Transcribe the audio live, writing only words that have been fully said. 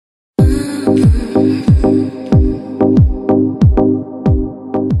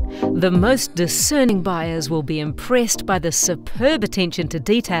The most discerning buyers will be impressed by the superb attention to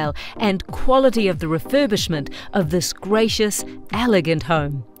detail and quality of the refurbishment of this gracious, elegant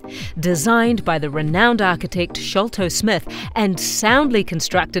home. Designed by the renowned architect Sholto Smith and soundly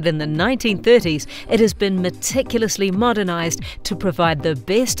constructed in the 1930s, it has been meticulously modernised to provide the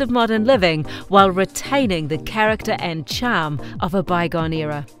best of modern living while retaining the character and charm of a bygone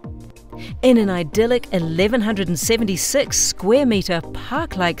era. In an idyllic 1,176 square metre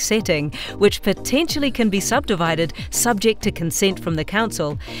park-like setting, which potentially can be subdivided subject to consent from the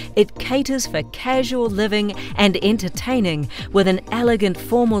council, it caters for casual living and entertaining with an elegant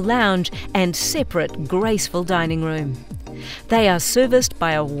formal lounge and separate graceful dining room. They are serviced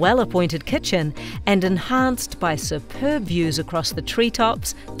by a well-appointed kitchen and enhanced by superb views across the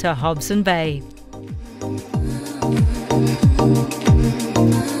treetops to Hobson Bay.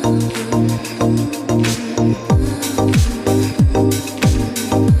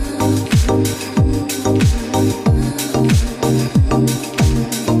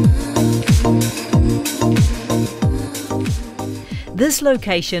 This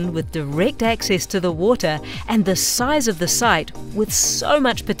location, with direct access to the water and the size of the site with so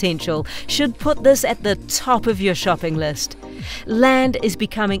much potential, should put this at the top of your shopping list. Land is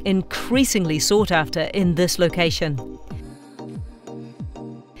becoming increasingly sought after in this location.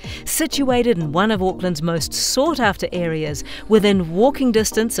 Situated in one of Auckland's most sought-after areas, within walking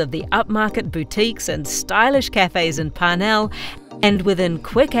distance of the upmarket boutiques and stylish cafes in Parnell, and within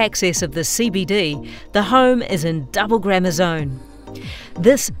quick access of the CBD, the home is in double grammar zone.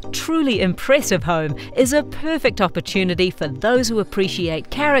 This truly impressive home is a perfect opportunity for those who appreciate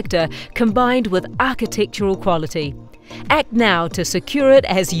character combined with architectural quality. Act now to secure it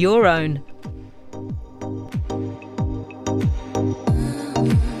as your own.